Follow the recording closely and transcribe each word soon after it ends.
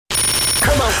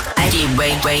I keep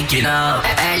waking up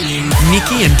early.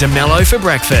 Nikki and Mello for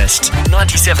breakfast.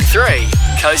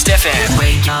 97.3 Coast FM.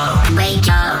 Wake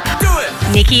up. Do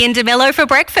it. Nikki and Mello for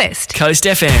breakfast. Coast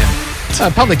FM.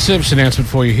 A public service announcement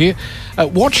for you here.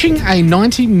 Watching a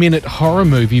 90-minute horror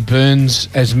movie burns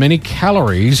as many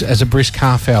calories as a brisk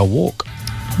half-hour walk.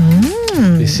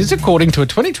 This is according to a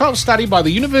 2012 study by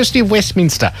the University of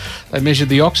Westminster. They measured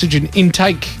the oxygen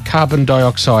intake, carbon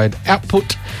dioxide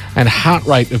output and heart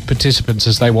rate of participants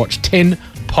as they watched 10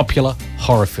 popular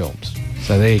horror films.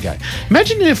 So there you go.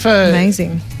 Imagine if...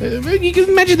 Amazing. You can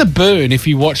imagine the burn if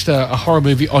you watched a horror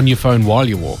movie on your phone while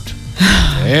you walked.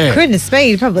 Yeah. Goodness me,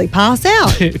 you'd probably pass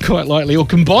out. Quite likely. Or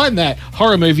combine that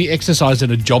horror movie, exercise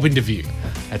and a job interview.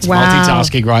 That's Wow.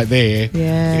 multitasking right there.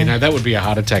 Yeah. You know, that would be a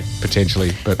heart attack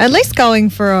potentially. But At least going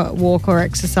for a walk or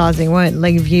exercising won't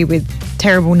leave you with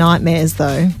terrible nightmares,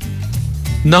 though.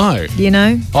 no. You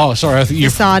know? Oh, sorry. I think you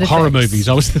side horror effects. movies.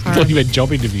 I was thought you meant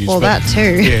job interviews. Well, but, that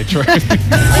too. Yeah, true.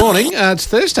 Morning. It's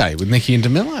Thursday with Nikki and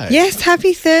Mello. Yes,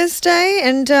 happy Thursday.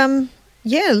 And,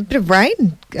 a bit of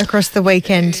rain across the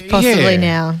weekend, possibly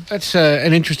now. That's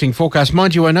an interesting forecast.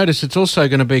 Mind you, I noticed it's also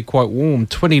going to be quite warm.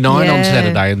 29 on Yeah.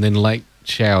 Saturday and then late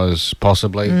showers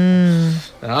possibly. I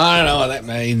don't know what that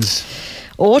means.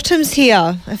 Autumn's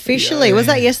here, officially. Yeah. Was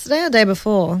that yesterday or the day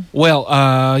before?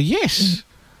 Well, yes.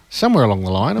 Somewhere along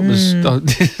the line. It was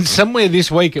somewhere this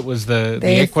week it was the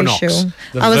equinox. Official.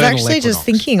 The I was vernal actually just equinox.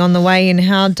 thinking on the way in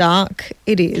how dark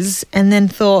it is, and then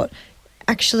thought,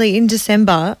 actually in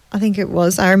December, I think it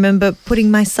was, I remember putting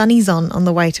my sunnies on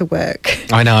the way to work.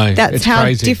 I know. That's it's how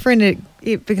crazy. different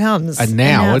it becomes. And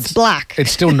now it's black.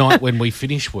 It's still night when we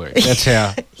finish work. That's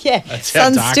how. yeah, That's how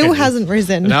sun dark still it is. hasn't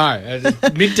risen. No,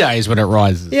 midday is when it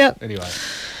rises. Yep. Anyway.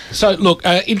 So, look,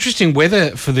 interesting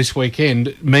weather for this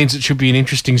weekend means it should be an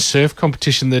interesting surf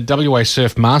competition. The WA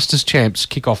Surf Masters Champs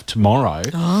kick off tomorrow.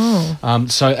 Oh.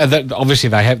 Obviously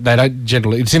they don't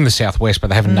generally, it's in the southwest, but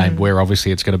they haven't named where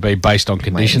obviously it's going to be based on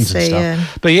conditions and see, stuff. yeah.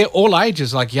 But yeah, all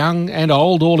ages, like young and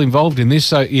old, all involved in this.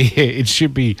 So yeah, it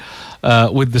should be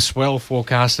with the swell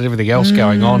forecast and everything else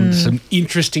going on, some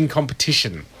interesting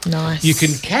competition. Nice. You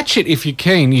can catch it if you're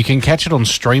keen. You can catch it on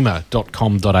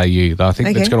streamer.com.au. I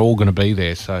think that's all going to be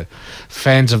there. So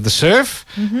fans of the surf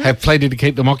have plenty to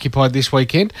keep them occupied this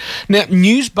weekend. Now,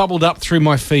 news bubbled up through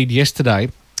my feed yesterday,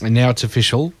 and now it's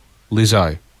official.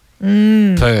 Lizzo.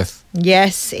 Perth.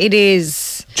 Yes, it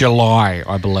is. July,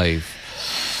 I believe.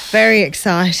 Very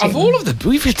exciting. Of all of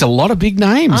we've had a lot of big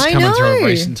names I coming through in know.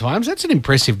 recent times. That's an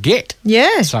impressive get.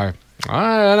 Yeah. So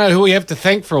I don't know who we have to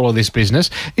thank for all of this business.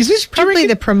 Is this Probably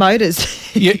the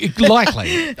promoters. Yeah,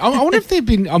 likely. I wonder if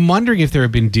I'm wondering if there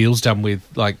have been deals done with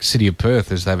like City of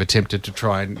Perth as they've attempted to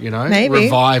try and Maybe.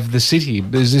 revive the city.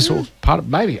 Is this all part of?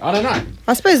 Maybe, I don't know.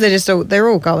 I suppose they're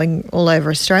all going all over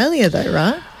Australia though,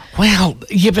 right? Well,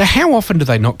 yeah, but how often do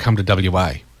they not come to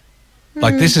WA?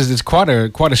 Like it's quite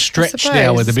a stretch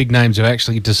now where the big names have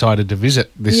actually decided to visit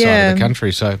this side of the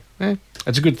country. So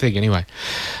it's a good thing anyway.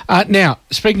 Now,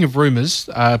 speaking of rumours,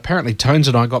 apparently Tones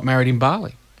and I got married in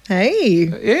Bali. Hey.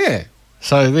 Yeah.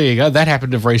 So there you go. That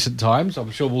happened of recent times.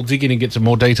 I'm sure we'll dig in and get some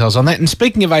more details on that. And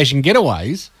speaking of Asian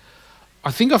getaways,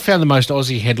 I think I found the most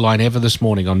Aussie headline ever this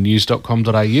morning on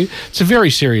news.com.au. It's a very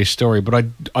serious story, but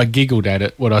I giggled at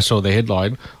it when I saw the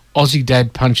headline. Aussie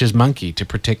dad punches monkey to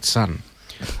protect son.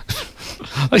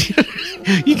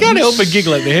 You can't help but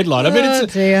giggle at the headline. I mean,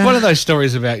 it's dear. one of those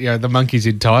stories about the monkeys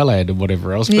in Thailand and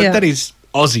whatever else, but that is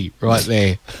Aussie right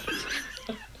there.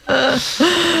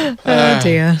 Oh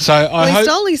dear. So I hope.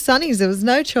 Stole his sunnies. There was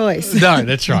no choice. No,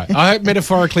 that's right. I hope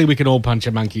metaphorically we can all punch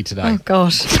a monkey today. Oh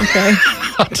gosh. Okay.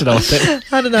 I don't know what that.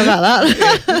 I don't know about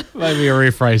that. Maybe I'll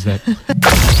rephrase that.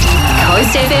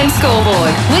 Coast FM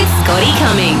scoreboard with Scotty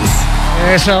Cummings.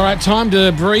 Yes, all right. Time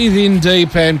to breathe in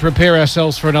deep and prepare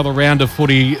ourselves for another round of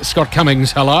footy. Scott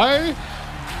Cummings, hello.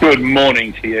 Good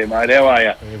morning to you, mate. How are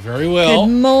you? Very well.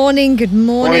 Good morning. Good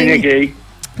morning. Morning, Nikki.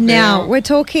 Now we're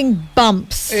talking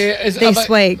bumps this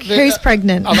week. Who's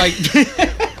pregnant? Are they?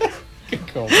 Good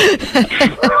call.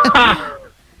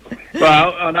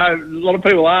 Well, I know a lot of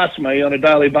people ask me on a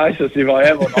daily basis if I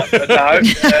have or not, but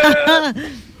no,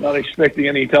 not expecting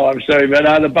any time soon.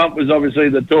 But the bump was obviously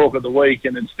the talk of the week,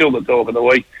 and it's still the talk of the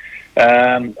week.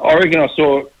 I reckon I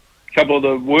saw a couple of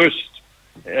the worst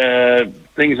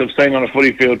things I've seen on a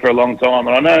footy field for a long time,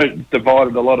 and I know it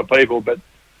divided a lot of people, but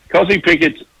Cosy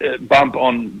Pickett's bump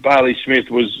on Bailey Smith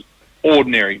was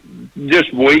ordinary,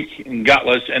 just weak and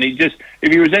gutless. And if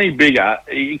he was any bigger,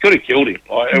 he could have killed him.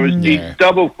 Like, it was he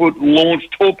double foot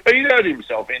launched, torpedoed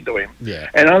himself into him,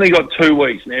 and only got 2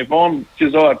 weeks. Now, if I'm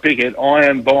Josiah Pickett, I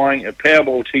am buying a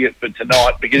Powerball ticket for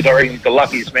tonight because I reckon he's the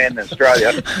luckiest man in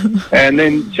Australia. And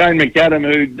then Shane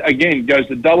McAdam, who again goes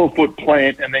to double foot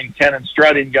plant and then cannon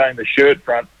straight in going the shirt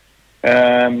front.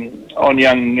 On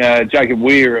young Jacob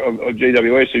Weir of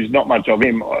GWS, who's not much of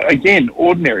him. Again,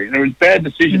 ordinary. And it was bad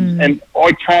decisions. And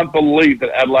I can't believe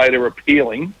that Adelaide are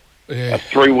appealing a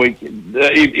 3-week.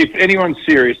 If anyone's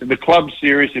serious, if the club's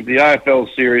serious, if the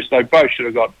AFL's serious, they both should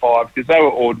have got 5 because they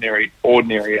were ordinary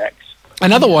acts.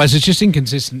 And otherwise, it's just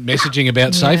inconsistent messaging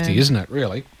about safety, isn't it,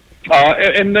 really?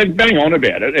 And they bang on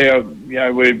about it.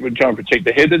 We're trying to protect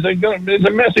the head. There's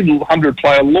a massive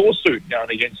 100-player lawsuit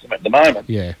going against them at the moment.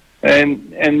 Yeah.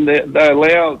 And they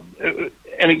allow,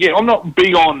 and again, I'm not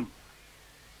big on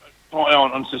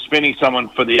suspending someone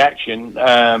for the action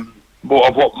of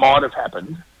what might have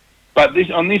happened, but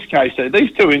on this case,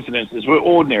 these 2 incidences were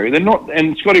ordinary. They're not,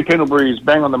 and Scotty Pendlebury is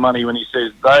bang on the money when he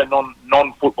says they're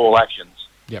non-football actions.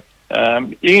 Yep.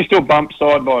 You can still bump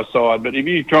side by side, but if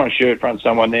you try and shirt front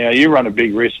someone now, you run a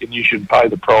big risk, and you should pay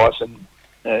the price, and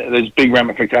there's big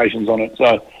ramifications on it.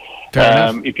 So.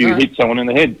 If you hit someone in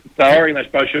the head. So I reckon they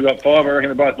both should have got 5. I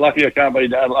reckon they're both lucky. I can't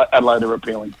believe Adelaide are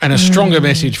appealing. And a stronger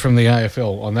message from the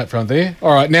AFL on that front there.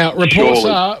 All right, now, reports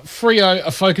are Freo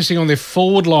are focusing on their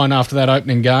forward line after that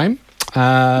opening game.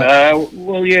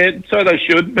 Well, yeah, so they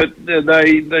should, but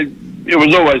it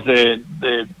was always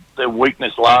their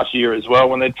weakness last year as well.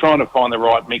 When they're trying to find the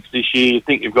right mix this year, you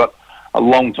think you've got a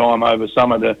long time over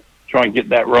summer to try and get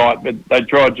that right, but they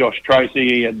tried Josh Tracy.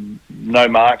 He had no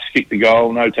marks, kicked the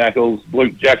goal, no tackles.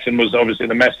 Luke Jackson was obviously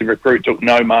the massive recruit, took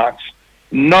no marks.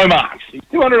 He's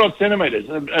 200 odd centimetres,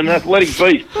 an athletic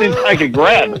beast. Didn't take a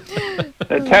grab.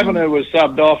 Taverner was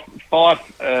subbed off. Fife,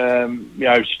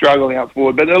 struggling up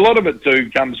forward, but a lot of it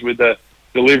too comes with the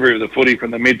delivery of the footy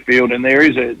from the midfield, and there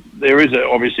is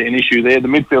obviously an issue there. The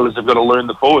midfielders have got to learn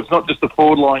the forwards, not just the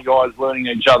forward line guys learning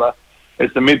each other.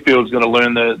 It's the midfield's going to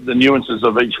learn the nuances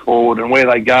of each forward and where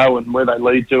they go and where they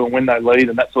lead to and when they lead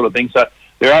and that sort of thing. So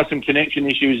there are some connection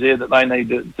issues there that they need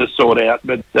to sort out.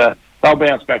 But they'll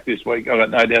bounce back this week. I've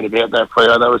got no doubt about that,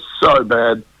 Freo. They were so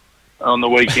bad on the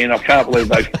weekend. I can't believe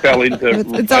they fell into...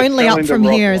 It's only up from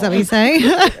here, is that what you're saying?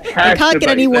 It can't get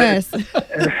any worse.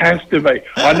 It has to be.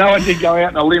 I know I did go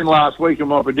out on a limb last week on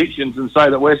my predictions and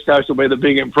say that West Coast will be the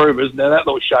big improvers. Now, that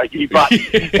looks shaky, but for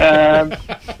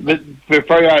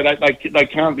Freo, they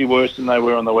can't be worse than they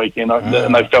were on the weekend.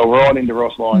 And they fell right into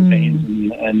Ross Lyon's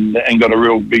hands and got a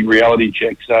real big reality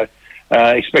check. So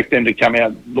expect them to come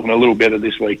out looking a little better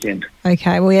this weekend.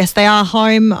 Okay, well, yes, they are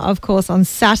home, of course, on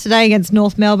Saturday against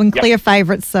North Melbourne. Clear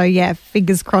favourites, so, yeah,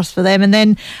 fingers crossed for them. And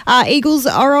then Eagles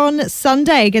are on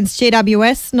Sunday against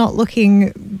GWS. Not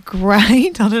looking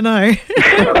great. I don't know.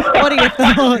 What are your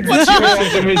thoughts?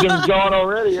 Optimism's gone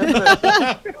already, isn't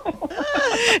it?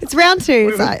 It's round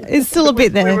 2, so it's still a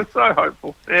bit there. We were so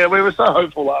hopeful. Yeah, we were so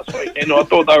hopeful last week. And I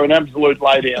thought they were an absolute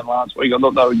laydown last week. I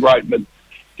thought they were great, but...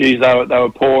 Geez, they were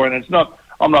poor, and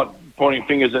I'm not pointing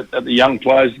fingers at the young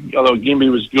players. Although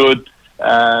Gimby was good,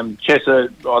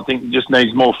 Chesser I think just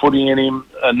needs more footy in him.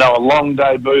 Noah Long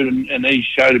debuted, and he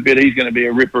showed a bit. He's going to be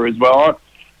a ripper as well.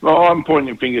 I'm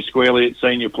pointing fingers squarely at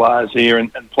senior players here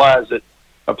and players that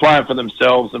are playing for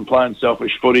themselves and playing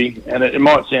selfish footy. And it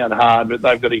might sound hard, but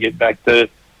they've got to get back to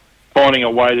finding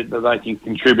a way that they can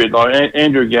contribute. Like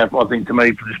Andrew Gaff, I think to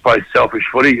me, just plays selfish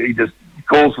footy. He just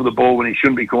calls for the ball when he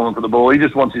shouldn't be calling for the ball. He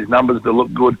just wants his numbers to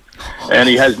look good, and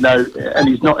he's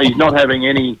not having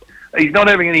any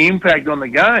impact on the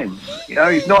game.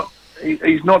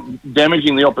 He's not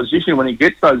damaging the opposition when he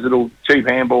gets those little cheap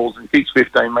handballs and kicks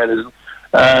 15 metres.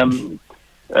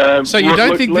 So you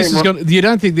don't think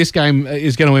this game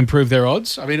is going to improve their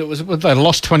odds? I mean, they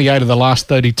lost 28 of the last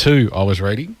 32. I was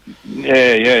reading.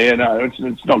 Yeah. No,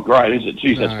 it's not great, is it?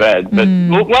 Jeez, that's bad. But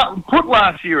look, put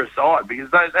last year aside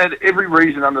because they had every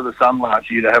reason under the sun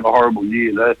last year to have a horrible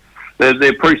year.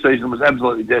 Their pre-season was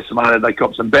absolutely decimated. They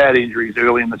copped some bad injuries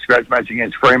early in the scratch match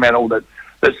against Fremantle that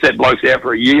set blokes out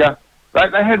for a year.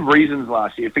 They had reasons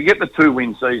last year. Forget the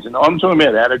 2-win season. I'm talking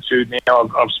about attitude now.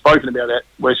 I've spoken about that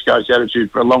West Coast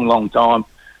attitude for a long, long time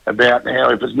about how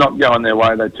if it's not going their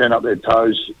way, they turn up their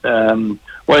toes.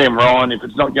 William Ryan, if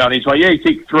it's not going his way, he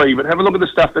kicked 3, but have a look at the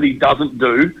stuff that he doesn't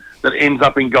do that ends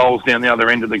up in goals down the other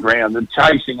end of the ground. The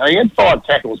chasing. He had 5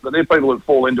 tackles, but they're people that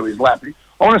fall into his lap.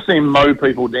 I want to see him mow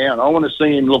people down. I want to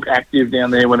see him look active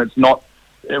down there when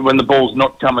the ball's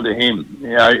not coming to him.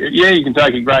 You can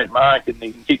take a great mark and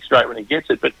he can kick straight when he gets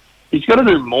it, but he's got to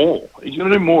do more. He's got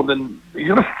to do more than he's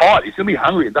got to fight. He's got to be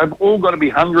hungry. They've all got to be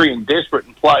hungry and desperate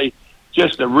and play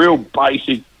just a real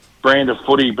basic brand of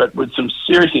footy, but with some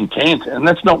serious intent. And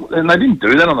that's not. And they didn't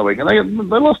do that on the weekend.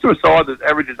 They lost to a side that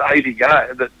averages 80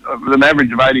 games, with an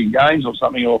average of 80 games or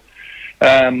something, or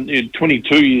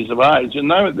 22 years of age.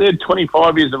 And they're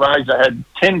 25 years of age. They had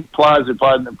 10 players who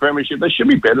played in the premiership. They should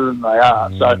be better than they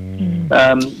are. So,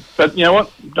 but you know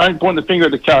what? Don't point the finger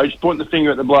at the coach. Point the finger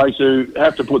at the blokes who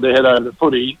have to put their head over the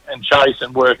footy and chase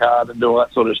and work hard and do all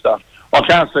that sort of stuff. I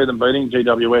can't see them beating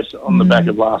GWS on the back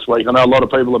of last week. I know a lot of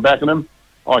people are backing them.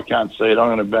 I can't see it. I'm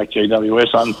going to back GWS,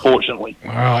 unfortunately.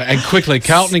 All right, and quickly,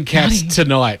 Carlton and Cats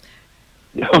tonight.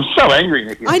 I'm so angry,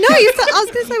 Nikki. I know. I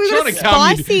was going to say we've got a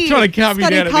spicy trying to calm you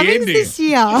down at the Cummings end this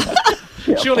year. Yeah,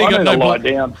 Surely I you got need to no lie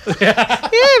down. Yeah,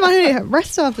 I need to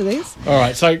rest after this. All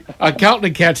right, so Carlton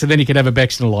and Cats, and then you can have a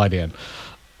Bex and a lie down.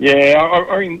 Yeah,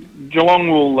 I mean, Geelong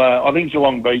will... I think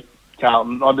Geelong beat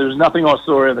Carlton. There's nothing I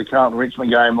saw out of the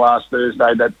Carlton-Richmond game last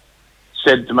Thursday that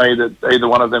said to me that either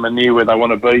one of them are near where they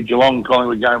want to be.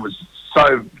 Geelong-Collingwood game was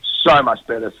so much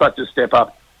better, such a step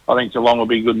up. I think Geelong will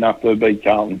be good enough to beat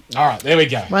Carlton. All right, there we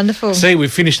go. Wonderful. See,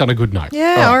 we've finished on a good note.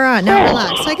 Yeah, all right. Now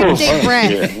relax. Take a deep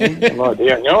breath.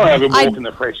 Yeah, you know, I have a walk in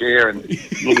the fresh air and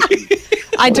look at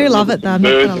I do love it, though. I'm not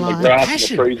birds going to and the lie. grass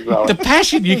Passion. and the trees growing. The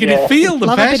passion, you can feel the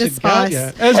Love a bit passion, of spice.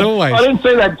 can't you? As always. I didn't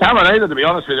see that coming either, to be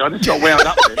honest with you. I just got wound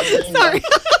up there. Sorry.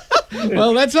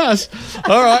 Well, that's us.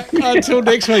 All right, until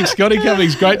next week, Scotty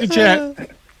Cummings. Great to chat.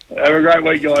 Have a great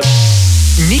week, guys.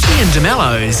 Nikki and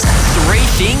DeMello's 3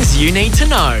 Things You Need to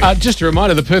Know. Just a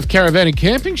reminder, the Perth Caravan and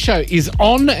Camping Show is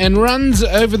on and runs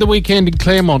over the weekend in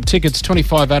Claremont. Tickets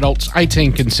 25 adults,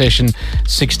 18 concession,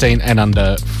 16 and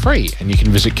under free. And you can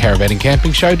visit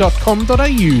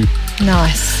caravanandcamping.show.com.au.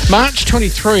 Nice. March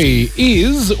 23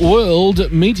 is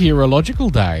World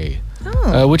Meteorological Day.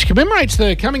 Which commemorates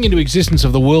the coming into existence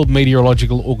of the World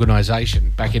Meteorological Organisation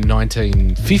back in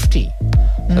 1950. So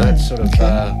that's sort of,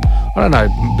 I don't know,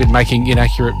 been making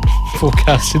inaccurate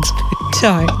forecasts since.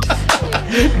 Don't.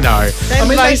 No.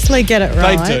 They mostly get it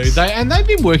right. They do. They've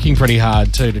been working pretty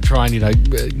hard too to try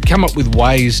and, come up with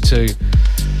ways to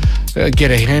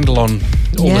get a handle on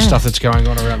all the stuff that's going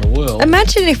on around the world.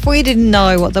 Imagine if we didn't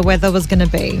know what the weather was going to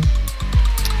be.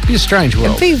 It'd be a strange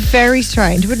world. It'd be very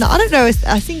strange, wouldn't it? I don't know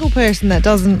a single person that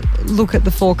doesn't look at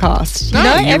the forecast.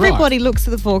 No, you're everybody looks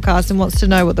at the forecast and wants to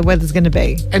know what the weather's going to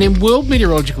be. And in World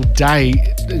Meteorological Day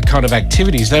kind of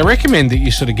activities, they recommend that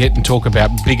you sort of get and talk about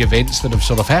big events that have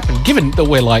sort of happened, given that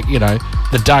we're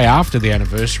the day after the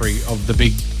anniversary of the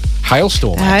big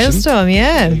hailstorm action. Hailstorm,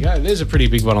 yeah. There you go. There's a pretty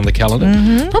big one on the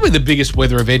calendar. Probably the biggest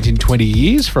weather event in 20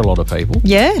 years for a lot of people.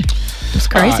 Yeah, it's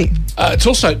crazy. It's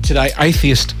also today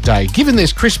Atheist Day. Given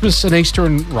there's Christmas and Easter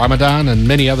and Ramadan and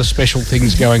many other special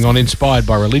things going on inspired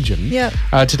by religion,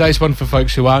 today's one for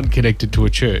folks who aren't connected to a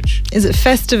church. Is it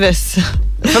Festivus?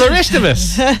 For the rest of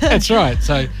us. That's right.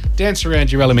 So dance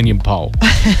around your aluminium pole.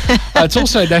 It's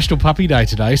also National Puppy Day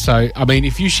today. So, I mean,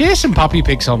 if you share some puppy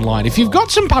pics online, if you've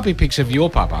got some puppy pics of your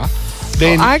puppa,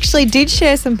 then... I actually did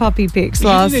share some puppy pics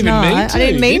last night. I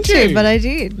didn't mean to, but I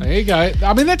did. There you go.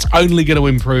 I mean, that's only going to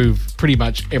improve pretty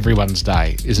much everyone's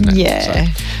day, isn't it? Yeah. So,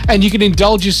 and you can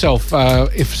indulge yourself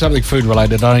if something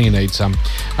food-related. I know you need some.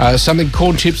 Something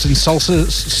corn chips and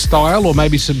salsa style, or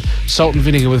maybe some salt and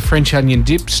vinegar with French onion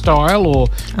dip style, or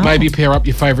maybe pair up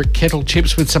your favourite kettle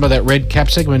chips with some of that red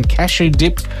capsicum and cashew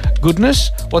dip goodness.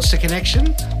 What's the connection?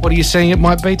 What are you saying it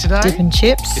might be today? Dip and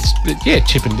chips?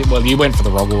 Chip and dip. Well, you went for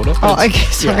the wrong order. Oh, okay,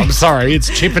 sorry. Yeah, I'm sorry. It's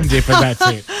chip and dip and that's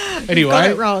it. Anyway, got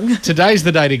it wrong. Today's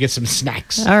the day to get some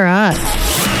snacks. All right.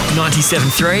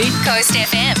 97.3 Coast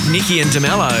FM. Nikki and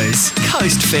DeMello's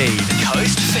Coast Feed.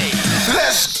 Coast Feed.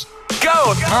 Let's Go.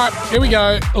 All right, here we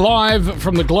go. Live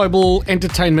from the Global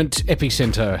Entertainment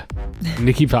Epicenter.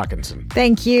 Nikki Parkinson.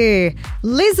 Thank you.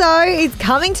 Lizzo is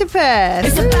coming to Perth.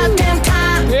 It's about damn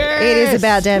time. Yes. It is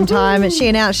about damn time. She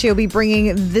announced she'll be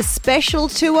bringing the special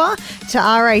tour to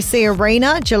RAC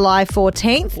Arena July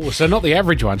 14th. Oh, so not the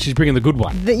average one. She's bringing the good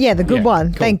one. The good Yeah,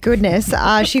 one. cool. Thank goodness.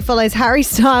 She follows Harry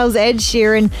Styles, Ed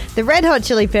Sheeran, the Red Hot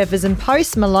Chili Peppers and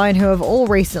Post Malone, who have all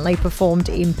recently performed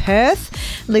in Perth.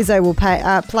 Lizzo will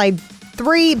play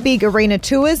 3 big arena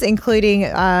tours, including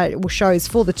shows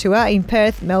for the tour in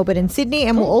Perth, Melbourne and Sydney,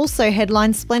 and will also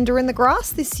headline Splendour in the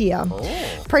Grass this year.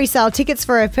 Pre-sale tickets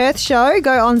for her Perth show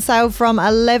go on sale from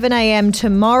 11 a.m.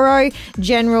 tomorrow.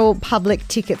 General public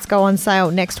tickets go on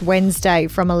sale next Wednesday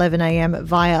from 11 a.m.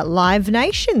 via Live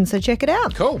Nation, so check it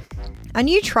out. Cool. A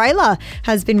new trailer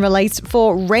has been released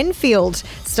for Renfield,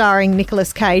 starring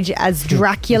Nicolas Cage as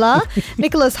Dracula.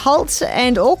 Nicholas Hoult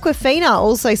and Awkwafina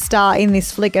also star in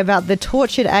this flick about the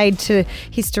tortured aide to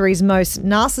history's most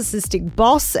narcissistic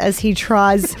boss as he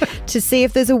tries to see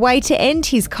if there's a way to end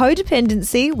his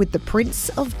codependency with the Prince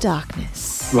of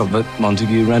Darkness. Robert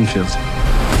Montague Renfield.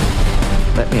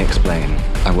 Let me explain.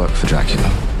 I work for Dracula.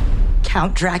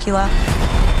 Count Dracula?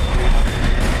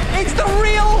 It's the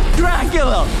real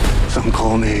Dracula! Some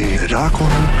call me the Dark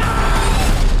One.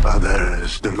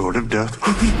 Others, the Lord of Death.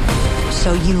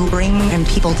 So you bring him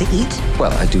people to eat?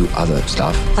 Well, I do other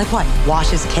stuff. Like what? Wash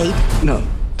his cape? No,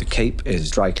 the cape is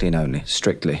dry clean only,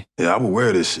 strictly. Yeah, I will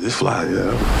wear this fly,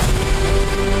 yeah.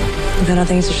 I don't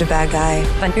think he's such a bad guy.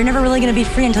 But you're never really going to be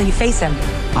free until you face him.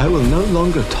 I will no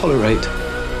longer tolerate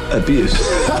abuse.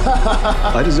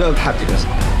 I deserve happiness.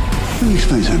 Let me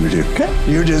explain something to you,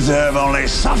 okay? You deserve only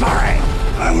suffering.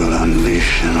 I will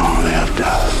unleash an army of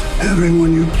death.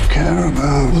 Everyone you care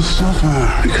about will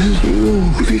suffer because you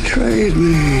betrayed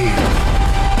me.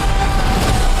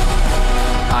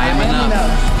 I am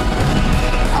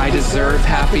enough. I deserve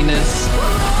happiness,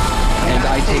 and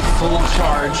I take full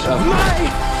charge of my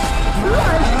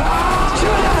life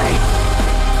tonight.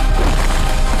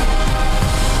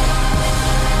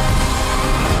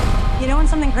 You know when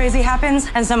something crazy happens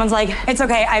and someone's like, it's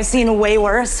okay, I've seen way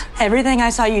worse. Everything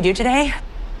I saw you do today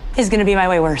is going to be my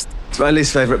way worse. It's my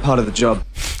least favourite part of the job.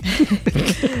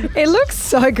 It looks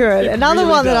so good. Another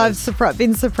really one that does. I've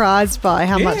been surprised by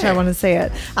how much I want to see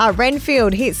it.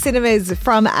 Renfield hits cinemas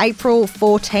from April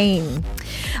 14.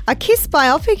 A Kiss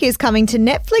biopic is coming to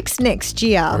Netflix next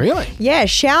year. Really? Yeah,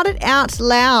 Shout It Out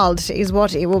Loud is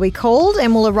what it will be called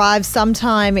and will arrive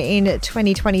sometime in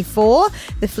 2024.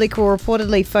 The flick will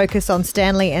reportedly focus on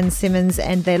Stanley and Simmons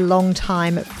and their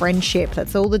long-time friendship.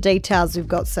 That's all the details we've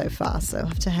got so far, so I'll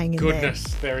have to hang in there. Goodness,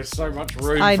 there is so much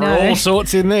room I for know. all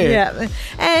sorts in there. Yeah.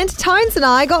 And Tones and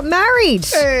I got married.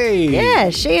 Hey. Yeah,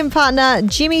 she and partner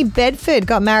Jimmy Bedford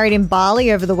got married in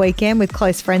Bali over the weekend with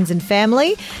close friends and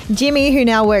family. Jimmy, who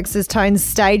now works as Tone's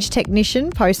stage technician,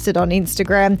 posted on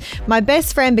Instagram, "My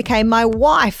best friend became my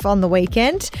wife on the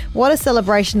weekend. What a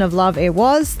celebration of love it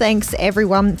was. Thanks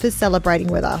everyone for celebrating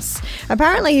with us."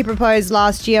 Apparently he proposed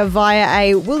last year via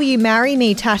a "Will you marry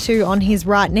me" tattoo on his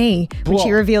right knee, which he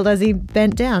Whoa. revealed as he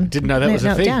bent down. Didn't know that was a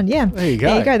Knelt thing. down, yeah. There you go.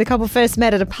 There you go. The couple first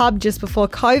met at a pub just before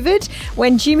COVID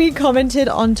when Jimmy commented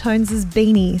on Tones'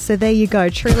 beanie. So there you go.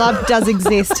 True love does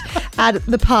exist at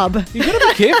the pub. You've got to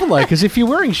be careful, though, because if you're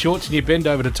wearing shorts and you bend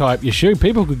over to tie up your shoe,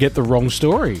 people could get the wrong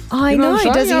story. I You know know. what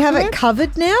I'm Does he saying have after it that?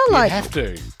 covered now? You Like have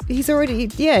to. he's already.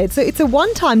 Yeah, it's a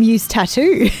one-time use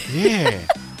tattoo. Yeah.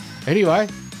 Anyway,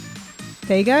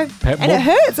 There you go. Pet And more- it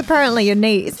hurts apparently. Your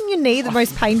knee isn't your knee the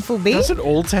most painful bit? doesn't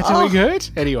all tattooing hurt?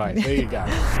 Anyway, there you go.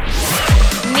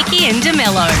 Nikki and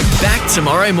Mello. Back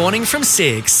tomorrow morning from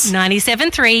 6.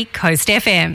 97.3 Coast FM.